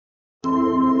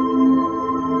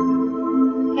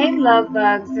love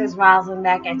bugs. This is Roslynn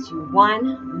back at you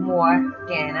one more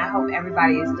again. I hope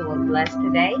everybody is doing blessed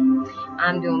today.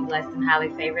 I'm doing blessed and highly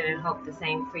favored and hope the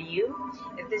same for you.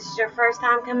 If this is your first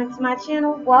time coming to my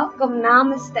channel, welcome.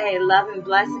 Namaste. Love and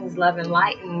blessings, love and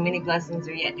light, and many blessings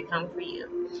are yet to come for you.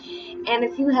 And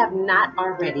if you have not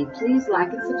already, please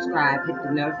like and subscribe. Hit the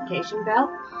notification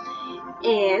bell,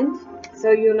 and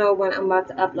so you'll know when I'm about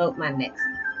to upload my next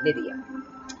video.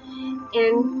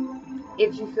 And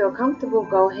if you feel comfortable,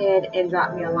 go ahead and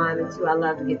drop me a line or two. I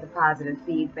love to get the positive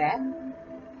feedback.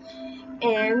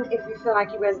 And if you feel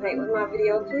like you resonate with my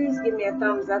video, please give me a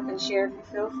thumbs up and share if you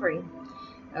feel free.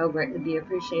 It will greatly be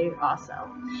appreciated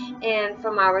also. And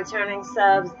for my returning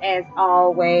subs, as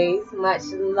always, much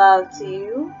love to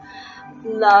you.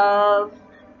 Love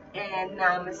and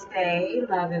namaste.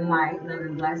 Love and light, love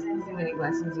and blessings, and many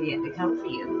blessings are yet to come for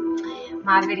you.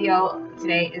 My video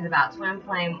today is about Twin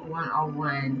Flame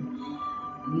 101.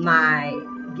 My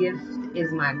gift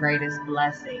is my greatest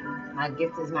blessing. My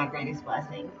gift is my greatest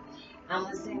blessing. I'm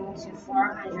listening to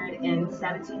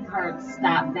 417 hertz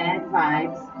Stop Bad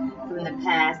Vibes from the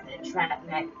past that trap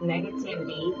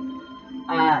negativity,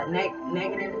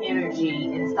 negative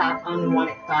energy, and stop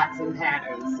unwanted thoughts and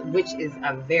patterns, which is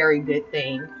a very good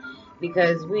thing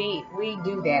because we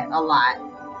do that a lot.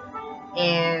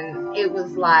 And it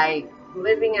was like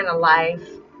living in a life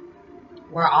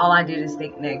where all I did is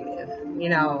think negative. You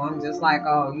know, I'm just like,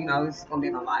 oh, you know, this is going to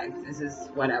be my life. This is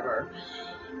whatever.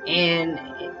 And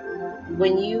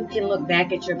when you can look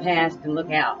back at your past and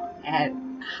look out at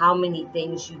how many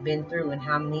things you've been through and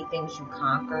how many things you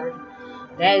conquered,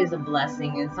 that is a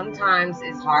blessing. And sometimes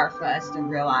it's hard for us to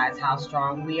realize how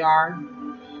strong we are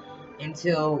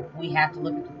until we have to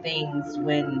look at the things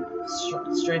when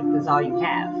strength is all you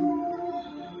have.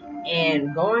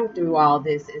 And going through all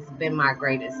this has been my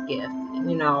greatest gift.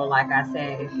 You know, like I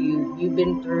said, if you've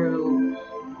been through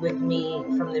with me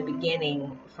from the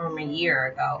beginning, from a year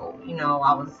ago, you know,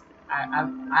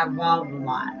 I evolved a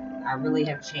lot. I really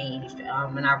have changed,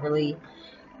 and I really,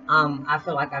 I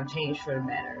feel like I've changed for the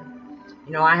better.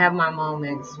 You know, I have my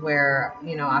moments where,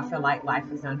 you know, I feel like life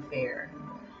is unfair.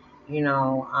 You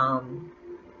know,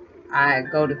 I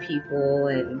go to people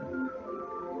and,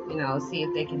 you know, see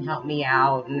if they can help me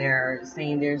out, and they're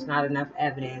saying there's not enough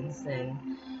evidence, and,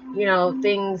 you know,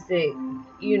 things that,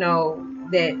 you know,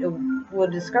 that will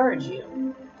discourage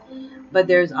you. But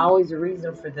there's always a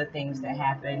reason for the things that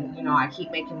happen. You know, I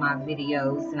keep making my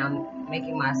videos and I'm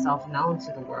making myself known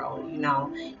to the world, you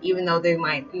know, even though they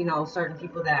might, you know, certain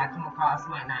people that I come across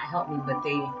might not help me, but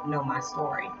they know my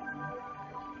story.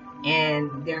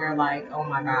 And they're like, oh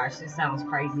my gosh, this sounds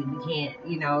crazy. We can't,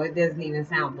 you know, it doesn't even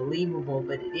sound believable,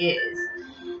 but it is.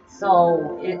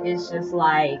 So it's just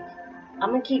like, I'm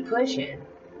going to keep pushing.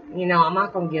 You know, I'm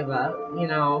not going to give up, you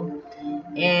know.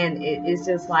 And it's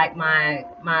just like my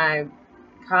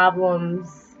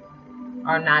problems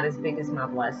are not as big as my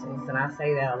blessings. And I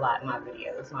say that a lot in my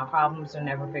videos. My problems are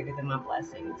never bigger than my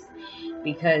blessings.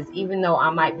 Because even though I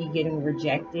might be getting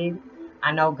rejected,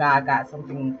 I know God got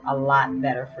something a lot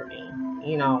better for me.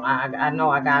 You know, I know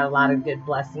I got a lot of good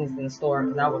blessings in store,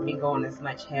 because I would be going as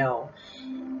much hell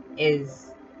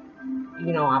as,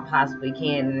 you know, I possibly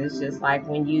can. And it's just like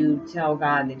when you tell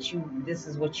God that this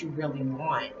is what you really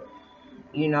want,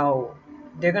 you know,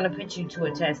 they're going to put you to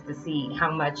a test to see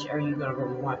how much are you going to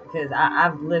really want. Because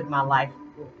I've lived my life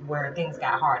where things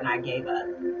got hard and I gave up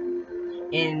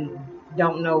and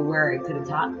don't know where it could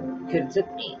have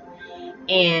took me.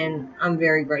 And I'm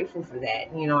very grateful for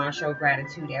that. You know, I show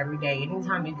gratitude every day.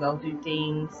 Anytime you go through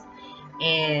things,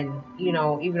 and, you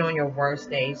know, even on your worst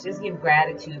days, just give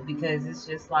gratitude, because it's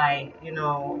just like, you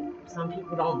know, some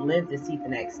people don't live to see the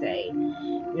next day.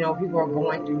 You know, people are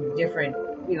going through different,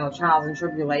 you know, trials and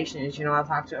tribulations. You know, I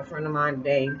talked to a friend of mine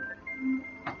today,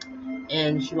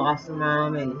 and she lost her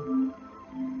mom, and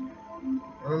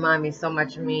it reminded me so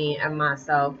much of me and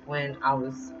myself when I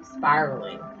was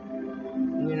spiraling.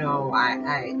 You know,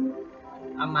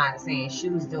 I'm not saying she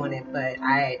was doing it, but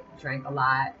I drank a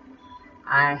lot.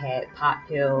 I had pop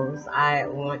pills. I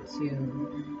want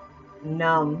to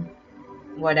numb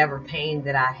whatever pain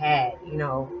that I had. You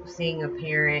know, seeing a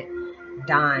parent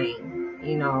dying,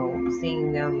 you know,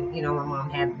 seeing them, you know, my mom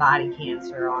had body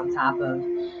cancer on top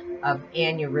of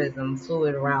aneurysm,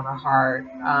 fluid around her heart,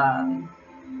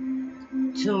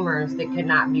 tumors that could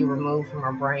not be removed from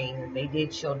her brain. If they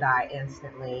did, she'll die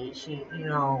instantly. She, you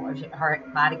know, her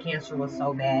body cancer was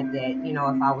so bad that, you know,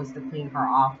 if I was to clean her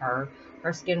off, her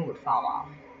skin would fall off.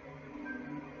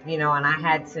 You know, and I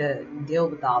had to deal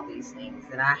with all these things,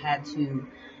 and I had to,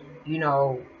 you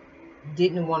know,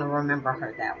 didn't want to remember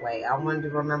her that way. I wanted to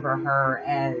remember her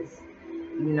as,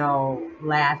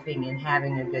 laughing and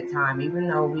having a good time. Even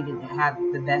though we didn't have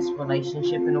the best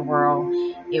relationship in the world,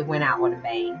 it went out with a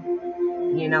bang.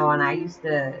 And I used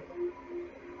to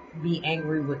be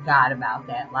angry with God about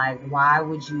that. Like, why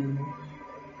would you,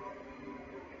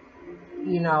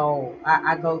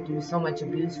 I go through so much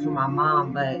abuse from my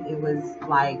mom, but it was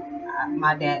like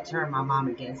my dad turned my mom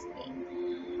against me.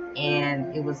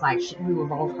 And it was like we were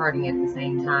both hurting at the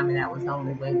same time, and that was the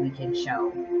only way we can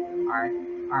show our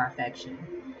affection.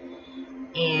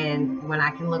 And when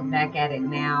I can look back at it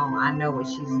now, I know what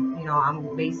she's,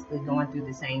 I'm basically going through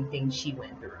the same thing she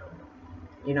went through,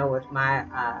 with my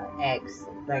ex,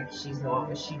 like she's doing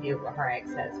what she did with her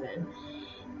ex-husband.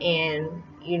 And,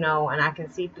 and I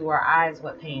can see through her eyes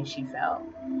what pain she felt.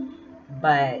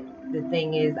 But the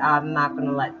thing is, I'm not going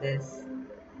to let this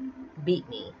beat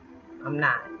me. I'm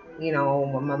not.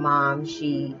 When my mom,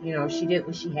 she did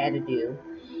what she had to do,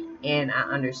 and I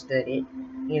understood it.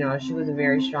 She was a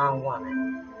very strong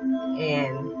woman.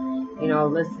 And,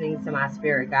 listening to my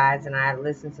spirit guides, and I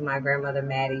listen to my grandmother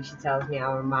Maddie, she tells me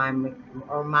I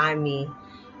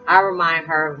remind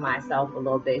her of myself a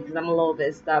little bit, because I'm a little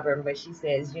bit stubborn, but she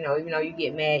says, even though you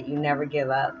get mad, you never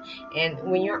give up. And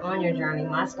when you're on your journey,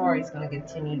 my story is going to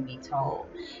continue to be told.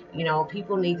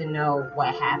 People need to know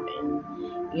what happened.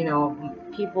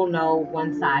 People know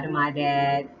one side of my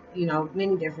dad,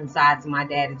 many different sides of my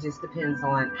dad. It just depends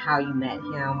on how you met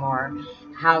him or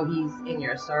how he's in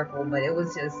your circle. But it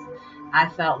was just, I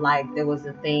felt like there was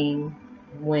a thing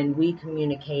when we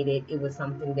communicated, it was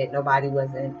something that nobody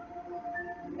wasn't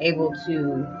able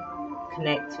to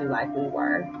connect to like we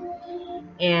were.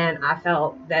 And I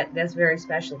felt that that's very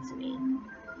special to me.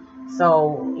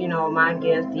 So, my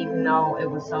gift, even though it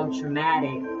was so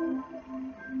traumatic,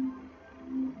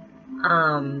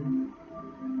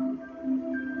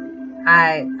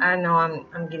 I know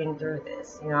I'm getting through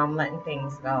this. I'm letting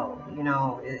things go.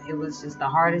 It was just the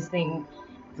hardest thing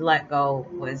to let go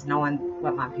was knowing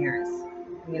what my parents,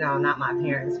 not my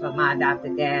parents, but my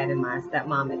adopted dad and my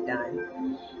stepmom had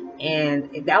done. And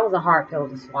that was a hard pill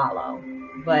to swallow,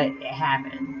 but it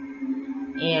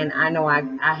happened. And I know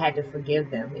I had to forgive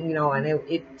them, and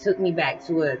it took me back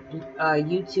to a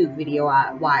YouTube video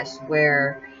I watched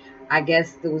where I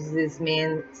guess there was this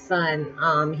man's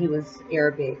son, he was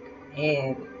Arabic,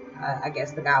 and I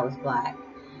guess the guy was black.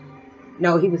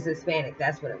 No, he was Hispanic,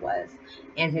 that's what it was.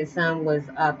 And his son was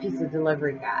a pizza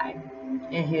delivery guy,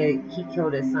 and he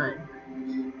killed his son.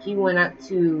 He went up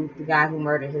to the guy who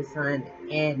murdered his son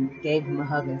and gave him a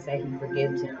hug and said he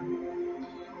forgives him.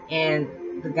 And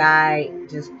the guy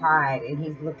just cried, and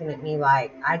he's looking at me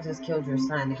like, I just killed your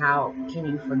son. How can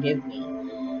you forgive me?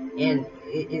 And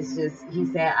it's just, he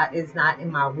said, it's not in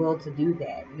my will to do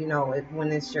that.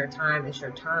 When it's your time, it's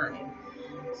your time.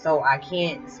 So I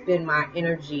can't spend my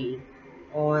energy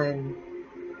on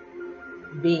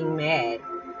being mad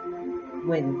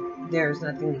when there's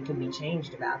nothing that can be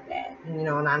changed about that. And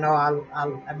I know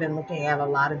I've been looking at a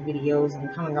lot of videos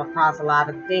and coming across a lot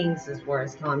of things as where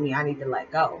it's telling me I need to let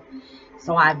go.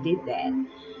 So I did that.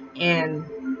 And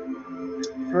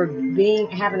for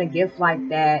having a gift like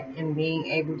that and being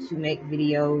able to make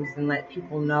videos and let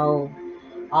people know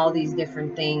all these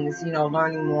different things,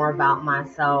 learning more about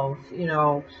myself,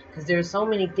 because there's so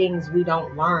many things we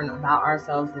don't learn about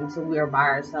ourselves until we are by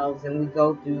ourselves and we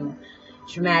go through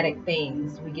traumatic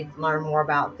things. We get to learn more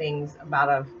about things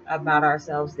about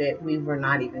ourselves that we were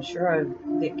not even sure of,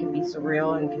 that can be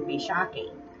surreal and can be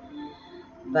shocking.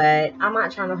 But I'm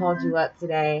not trying to hold you up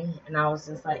today. And I was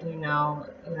just like, I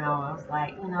was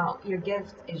like, your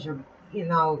gift is your,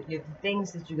 the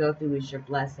things that you go through is your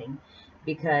blessing,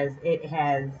 because it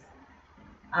has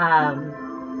taught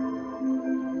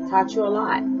you a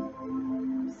lot.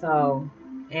 So,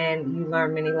 and you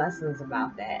learn many lessons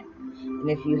about that. And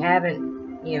if you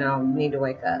haven't, you need to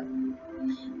wake up.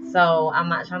 So I'm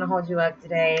not trying to hold you up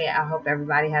today. I hope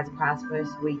everybody has a prosperous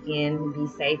weekend. Be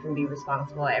safe and be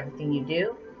responsible at everything you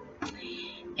do.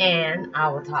 And I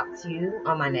will talk to you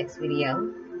on my next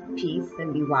video. Peace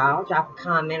and be wild. Drop a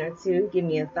comment or two. Give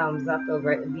me a thumbs up. It'll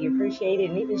greatly be appreciated.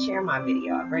 And even share my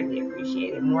video. I greatly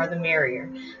appreciate it. More the merrier.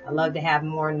 I love to have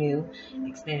more new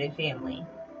extended family.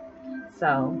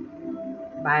 So,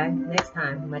 bye next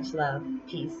time. Much love.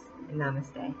 Peace and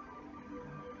namaste.